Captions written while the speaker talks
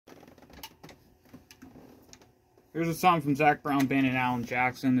Here's a song from Zac Brown Band and Alan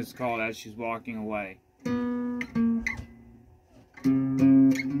Jackson. It's called As She's Walking Away.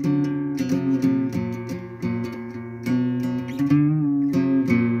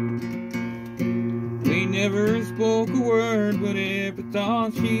 We never spoke a word, but every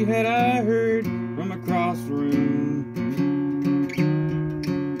thought she had I heard from across the room.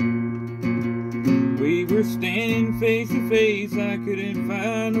 We were standing face to face, I couldn't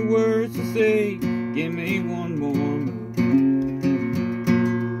find the words to say. Give me one more move.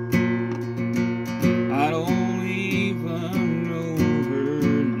 I don't even know her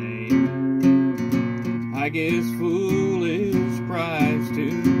name. I guess foolish pride's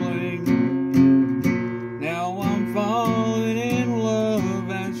to blame. Now I'm falling in love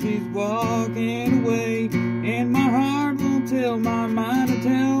as she's walking away, and my heart will tell my mind to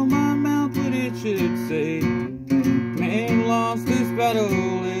tell my mouth what it should say. Man lost this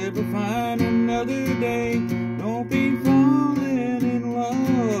battle, ever find another day. Don't be falling in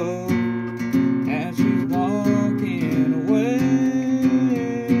love as she's walking away.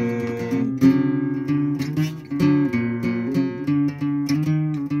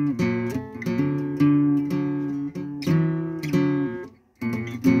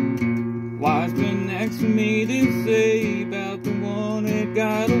 Why's been next to me to say about the one that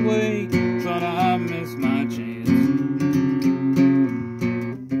got away? Thought I missed my chance.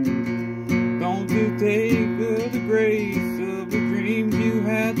 Don't you take the grace of the dreams you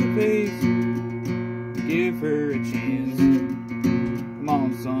had to face. Give her a chance. Come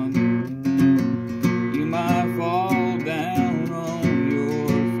on, son. You might fall down on your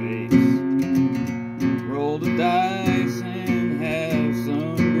face. Roll the dice and have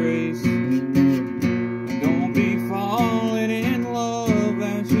some grace. Don't be falling in love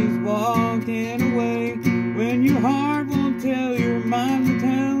as she's walking away, when your heart won't tell your mind to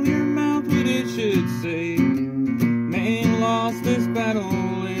tell your mouth what it should say. Man lost this battle,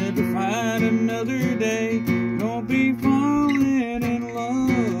 and to find another day. Don't be falling in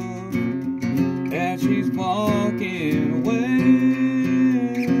love as she's walking away.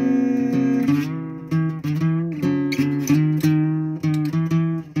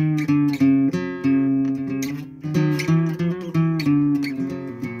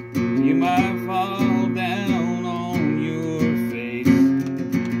 You might fall down on your face.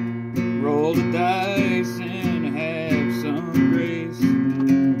 Roll the dice and have some grace.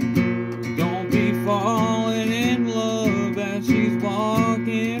 Don't be falling in love as she's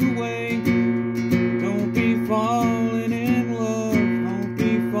walking away. Don't be falling in love. Don't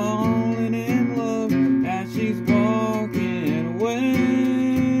be falling in love as she's walking away.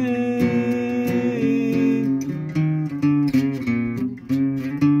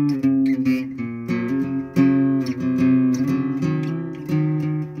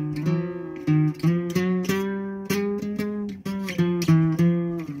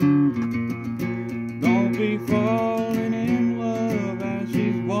 Don't be falling in love as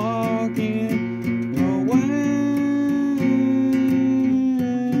she's walking away.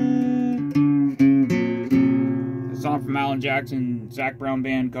 A song from Alan Jackson, Zac Brown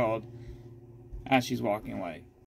Band called As She's Walking Away.